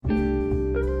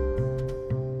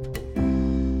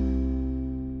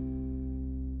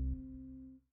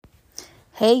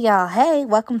Hey y'all, hey,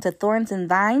 welcome to Thorns and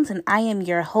Vines, and I am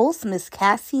your host, Miss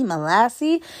Cassie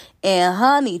Malassie, and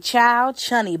honey, child,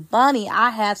 chunny bunny,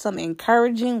 I have some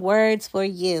encouraging words for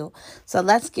you. So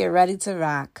let's get ready to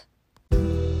rock.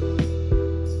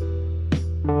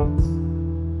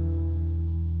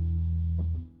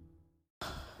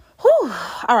 Whew.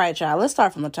 All right, y'all, let's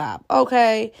start from the top.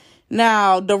 Okay,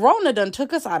 now, the Rona done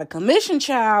took us out of commission,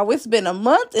 child. It's been a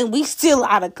month and we still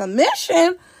out of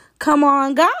commission. Come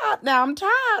on, God. Now, I'm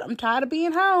tired. I'm tired of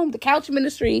being home. The couch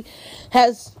ministry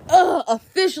has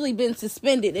officially been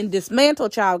suspended and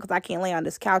dismantled, child, because I can't lay on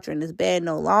this couch or in this bed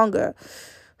no longer.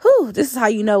 Whew, this is how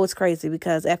you know it's crazy,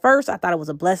 because at first I thought it was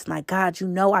a blessing. Like, God,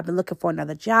 I've been looking for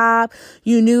another job.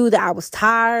 You knew that I was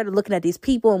tired of looking at these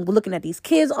people and looking at these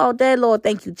kids all day. Lord,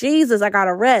 thank you, Jesus. I got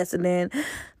to rest. And then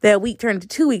that week turned to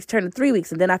 2 weeks, turned to 3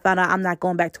 weeks. And then I found out I'm not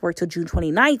going back to work till June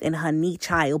 29th. And honey,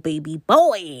 child, baby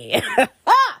boy.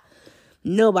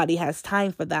 Nobody has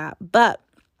time for that. But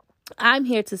I'm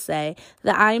here to say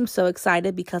that I am so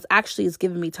excited, because actually it's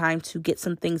given me time to get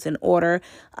some things in order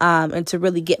and to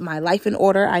really get my life in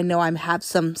order. I know I have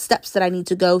some steps that I need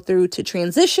to go through to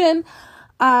transition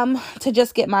to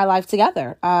just get my life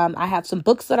together. I have some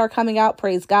books that are coming out,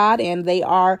 praise God, and they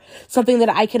are something that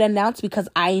I can announce because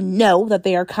I know that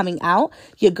they are coming out.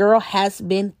 Your girl has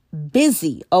been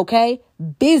busy, okay?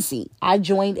 Busy. I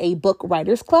joined a book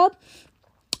writers club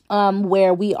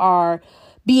where we are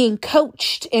being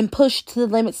coached and pushed to the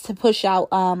limits to push out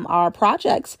our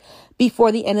projects before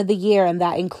the end of the year. And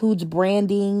that includes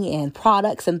branding and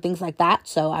products and things like that.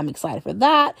 So I'm excited for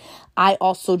that. I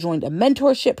also joined a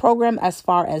mentorship program as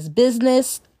far as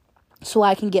business, so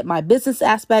I can get my business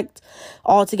aspect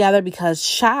all together, because,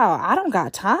 child, I don't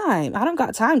got time.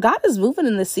 God is moving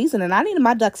in this season, and I need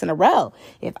my ducks in a row.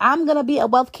 If I'm going to be a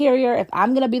wealth carrier, if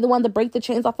I'm going to be the one to break the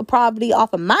chains off of poverty,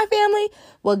 off of my family,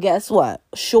 well, guess what?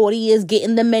 Shorty is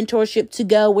getting the mentorship to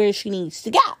go where she needs to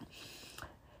go.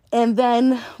 And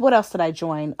then what else did I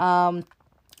join?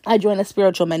 I joined a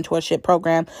spiritual mentorship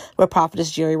program with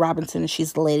Prophetess Jerry Robinson, and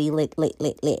she's the lady lit.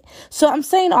 So I'm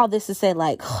saying all this to say,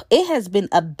 like, it has been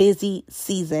a busy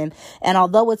season. And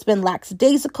although it's been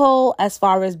lackadaisical as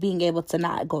far as being able to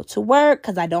not go to work,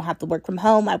 because I don't have to work from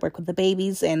home, I work with the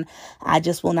babies, and I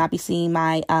just will not be seeing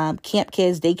my camp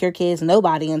kids, daycare kids,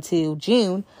 nobody until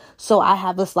June. So I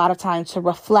have this lot of time to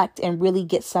reflect and really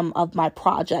get some of my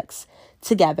projects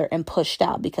together and pushed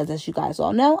out, because as you guys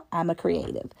all know, I'm a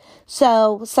creative.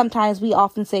 So sometimes we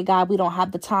often say, God, we don't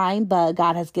have the time, but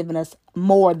God has given us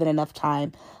more than enough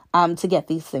time to get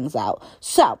these things out.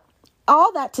 So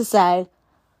all that to say,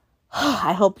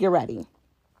 I hope you're ready.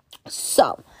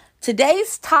 So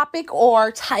today's topic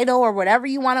or title or whatever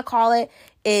you want to call it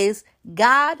is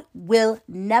God will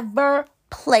never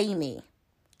play me.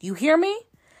 You hear me?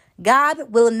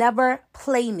 God will never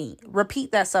play me.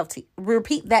 Repeat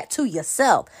that to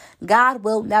yourself. God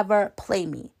will never play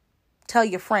me. Tell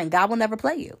your friend, God will never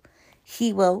play you.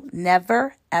 He will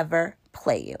never, ever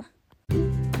play you.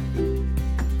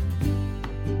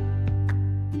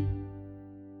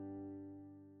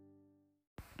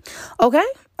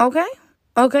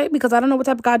 Okay, because I don't know what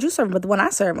type of God you serve, but the one I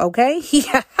serve, okay? He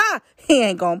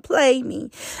ain't gonna play me.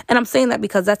 And I'm saying that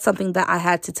because that's something that I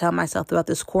had to tell myself throughout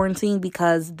this quarantine,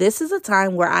 because this is a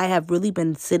time where I have really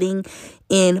been sitting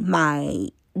in my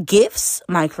gifts,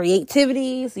 my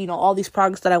creativities, all these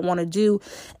projects that I want to do.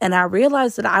 And I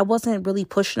realized that I wasn't really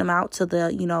pushing them out to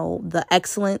the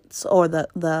excellence or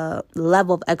the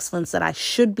level of excellence that I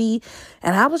should be.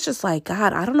 And I was just like,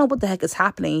 God, I don't know what the heck is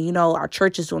happening. Our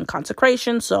church is doing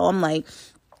consecration. So I'm like,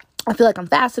 I feel like I'm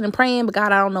fasting and praying, but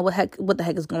God, I don't know what the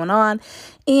heck is going on.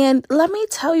 And let me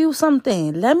tell you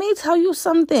something.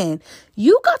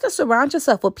 You got to surround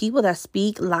yourself with people that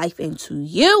speak life into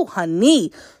you,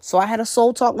 honey. So I had a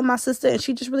soul talk with my sister, and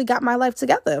she just really got my life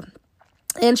together.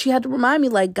 And she had to remind me,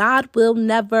 like, God will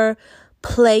never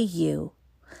play you.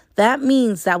 That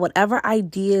means that whatever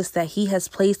ideas that he has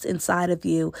placed inside of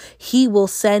you, he will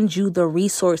send you the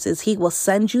resources. He will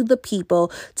send you the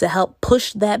people to help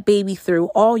push that baby through.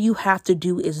 All you have to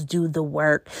do is do the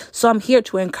work. So I'm here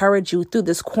to encourage you through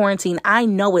this quarantine. I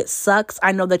know it sucks.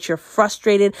 I know that you're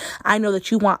frustrated. I know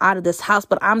that you want out of this house,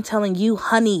 but I'm telling you,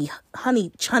 honey,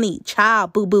 chunny,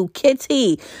 child, boo-boo,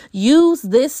 kitty, use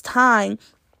this time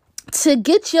to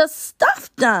get your stuff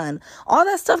done. All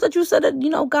that stuff that you said that,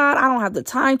 God, I don't have the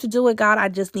time to do it. God, I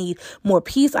just need more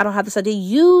peace. I don't have this idea.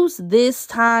 Use this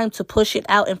time to push it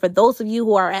out. And for those of you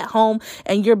who are at home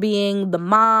and you're being the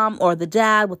mom or the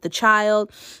dad with the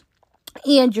child,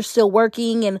 and you're still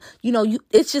working and,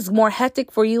 it's just more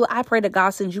hectic for you, I pray that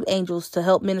God sends you angels to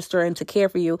help minister and to care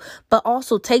for you. But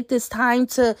also take this time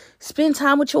to spend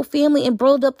time with your family and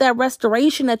build up that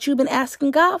restoration that you've been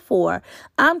asking God for.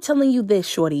 I'm telling you this,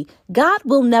 shorty, God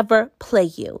will never play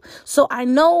you. So I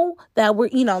know that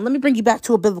let me bring you back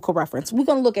to a biblical reference. We're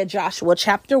going to look at Joshua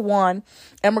chapter 1,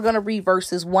 and we're going to read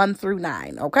verses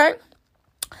 1-9, okay?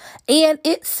 And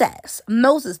it says,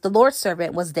 Moses, the Lord's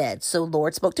servant, was dead. So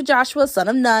Lord spoke to Joshua, son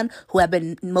of Nun, who had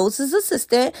been Moses'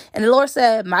 assistant. And the Lord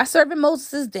said, my servant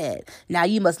Moses is dead. Now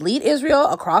you must lead Israel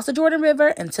across the Jordan River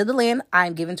into the land I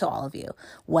am giving to all of you.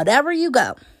 Wherever you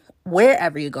go,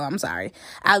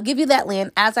 I'll give you that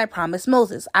land as I promised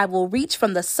Moses. I will reach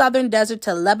from the southern desert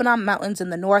to Lebanon mountains in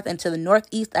the north and to the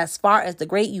northeast as far as the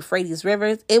great Euphrates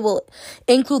rivers. It will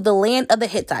include the land of the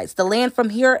Hittites, the land from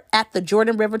here at the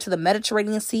Jordan River to the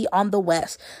Mediterranean Sea on the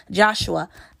west. Joshua,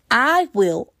 I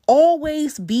will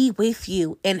always be with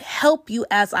you and help you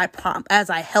as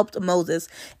I helped Moses,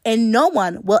 and no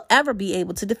one will ever be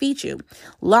able to defeat you.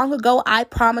 Long ago, I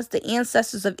promised the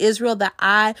ancestors of Israel that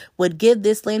I would give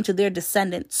this land to their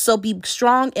descendants. So be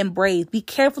strong and brave. Be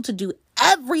careful to do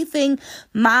everything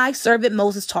my servant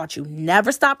Moses taught you.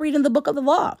 Never stop reading the book of the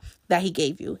law that he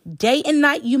gave you. Day and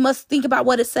night, you must think about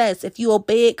what it says. If you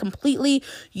obey it completely,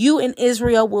 you and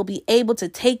Israel will be able to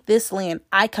take this land.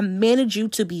 I commanded you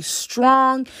to be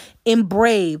strong and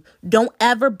brave. Don't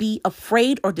ever be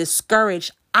afraid or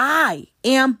discouraged. I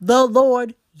am the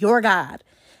Lord your God,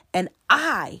 and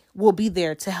I will be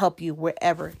there to help you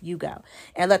wherever you go.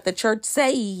 And let the church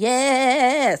say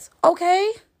yes. Okay?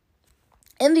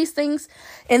 In this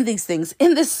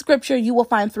scripture, you will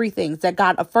find three things: that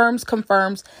God affirms,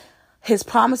 confirms his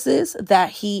promises, that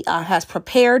he has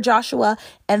prepared Joshua,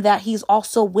 and that he's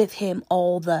also with him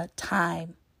all the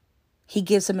time. He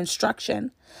gives him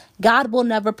instruction. God will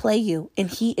never play you, and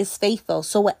he is faithful.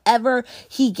 So whatever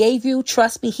he gave you,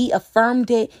 trust me, he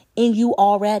affirmed it in you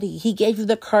already. He gave you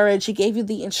the courage. He gave you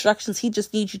the instructions. He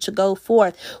just needs you to go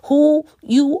forth. Who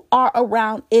you are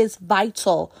around is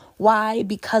vital. Why?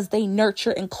 Because they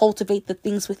nurture and cultivate the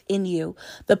things within you.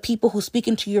 The people who speak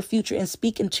into your future and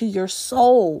speak into your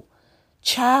soul.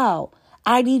 Child,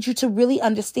 I need you to really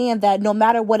understand that no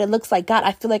matter what it looks like, God,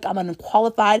 I feel like I'm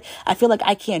unqualified. I feel like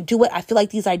I can't do it. I feel like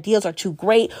these ideas are too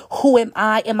great. Who am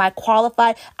I? Am I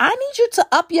qualified? I need you to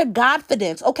up your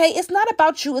Godfidence, okay? It's not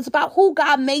about you. It's about who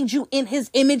God made you in his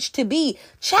image to be.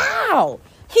 Child,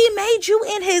 he made you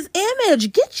in his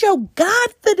image. Get your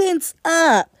Godfidence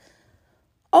up,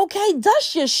 okay?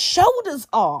 Dust your shoulders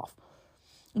off.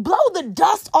 Blow the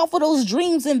dust off of those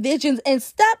dreams and visions and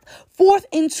step forth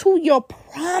into your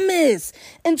promise,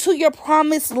 into your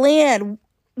promised land.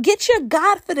 Get your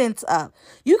Godfidence up.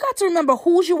 You got to remember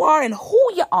who you are and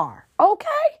who you are, okay?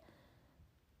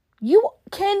 You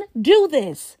can do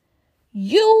this.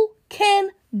 You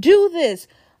can do this.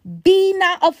 Be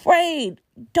not afraid.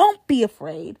 Don't be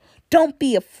afraid. Don't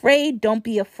be afraid. Don't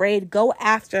be afraid. Go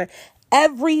after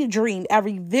every dream,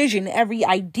 every vision, every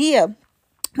idea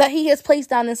that he has placed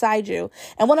down inside you.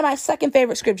 And one of my second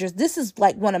favorite scriptures, this is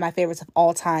like one of my favorites of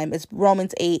all time, is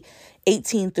Romans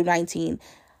 8:18-19.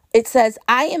 It says,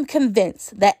 I am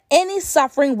convinced that any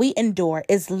suffering we endure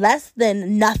is less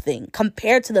than nothing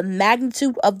compared to the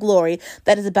magnitude of glory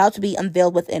that is about to be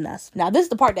unveiled within us. Now, this is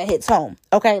the part that hits home.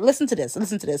 Okay, listen to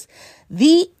this.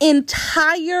 The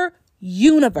entire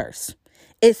universe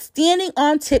is standing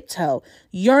on tiptoe,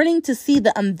 yearning to see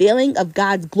the unveiling of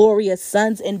God's glorious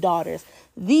sons and daughters.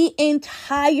 The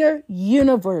entire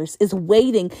universe is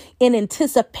waiting in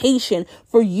anticipation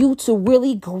for you to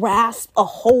really grasp a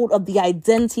hold of the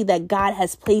identity that God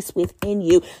has placed within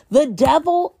you. The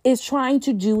devil is trying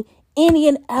to do any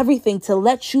and everything to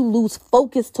let you lose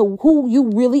focus to who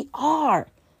you really are.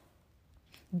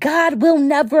 God will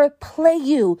never play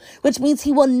you, which means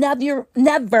he will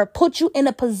never put you in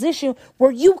a position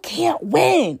where you can't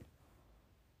win.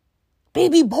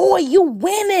 Baby boy, you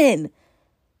winning.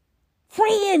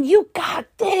 Friend, you got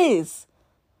this.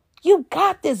 You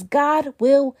got this. God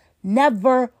will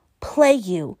never play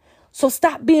you. So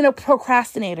stop being a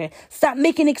procrastinator. Stop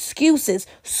making excuses.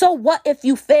 So what if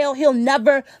you fail? He'll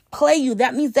never play you.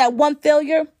 That means that one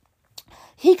failure,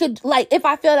 he could, like, if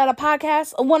I failed at a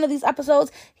podcast or one of these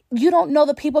episodes, you don't know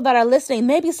the people that are listening.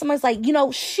 Maybe somebody's like,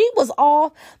 she was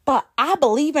off, but I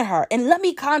believe in her. And let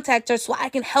me contact her so I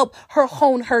can help her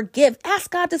hone her gift.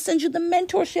 Ask God to send you the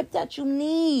mentorship that you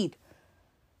need.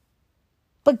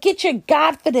 But get your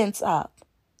Godfidence up.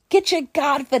 Get your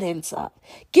Godfidence up.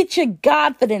 Get your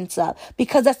Godfidence up,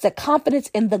 because that's the confidence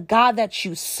in the God that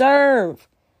you serve.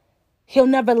 He'll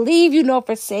never leave you nor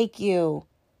forsake you.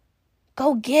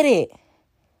 Go get it.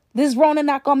 This Rona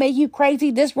not going to make you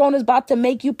crazy. This Rona is about to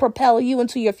make you propel you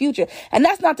into your future. And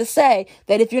that's not to say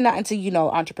that if you're not into,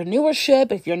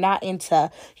 entrepreneurship, if you're not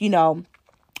into,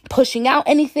 pushing out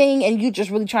anything and you just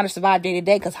really trying to survive day to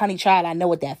day, because honey child, I know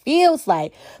what that feels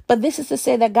like. But this is to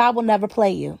say that God will never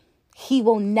play you. He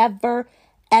will never,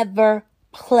 ever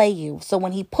play you. So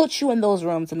when he puts you in those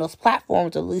rooms and those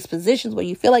platforms or these positions where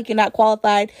you feel like you're not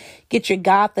qualified, get your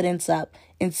confidence up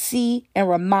and see and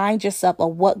remind yourself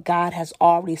of what God has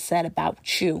already said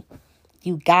about you.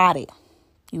 You got it.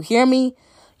 You hear me?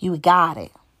 You got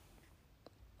it.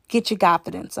 Get your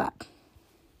confidence up.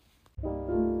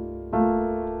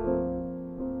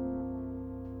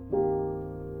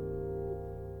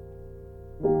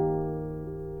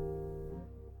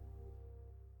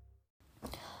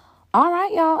 All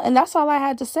right, y'all. And that's all I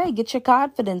had to say. Get your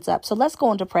confidence up. So let's go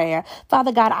into prayer.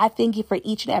 Father God, I thank you for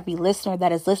each and every listener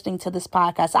that is listening to this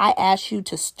podcast. I ask you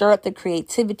to stir up the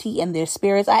creativity in their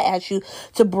spirits. I ask you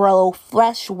to blow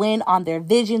fresh wind on their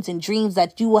visions and dreams,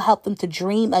 that you will help them to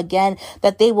dream again,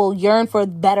 that they will yearn for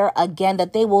better again,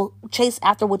 that they will chase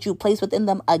after what you place within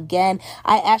them again.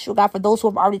 I ask you, God, for those who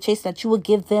have already chased, that you will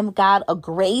give them, God, a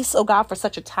grace, oh God, for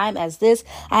such a time as this.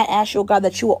 I ask you, oh God,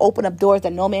 that you will open up doors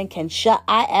that no man can shut.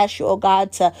 I ask you, oh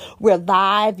God, to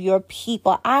revive your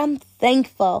people. I'm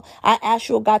thankful. I ask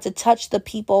you, oh God, to touch the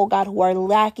people, oh God, who are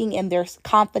lacking in their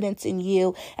confidence in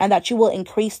you, and that you will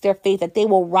increase their faith, that they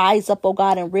will rise up, oh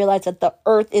God, and realize that the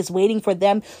earth is waiting for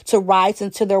them to rise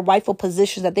into their rightful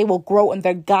positions, that they will grow in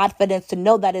their confidence, to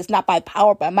know that it's not by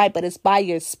power, by might, but it's by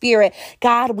your spirit.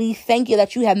 God, we thank you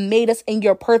that you have made us in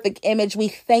your perfect image. We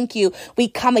thank you. We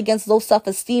come against low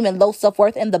self-esteem and low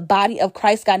self-worth in the body of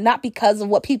Christ, God, not because of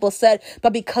what people said,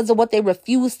 but because of what they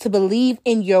refuse to believe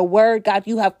in your word. God,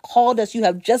 you have called us, you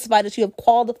have justified us, you have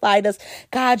qualified us.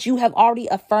 God, you have already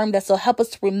affirmed us. So help us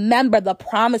to remember the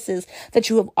promises that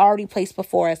you have already placed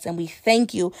before us. And we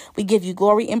thank you. We give you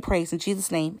glory and praise in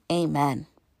Jesus' name. Amen.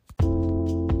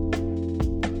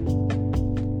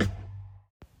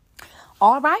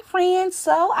 All right, friends.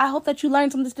 So I hope that you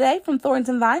learned something today from Thorns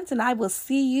and Vines, and I will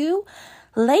see you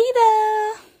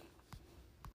later.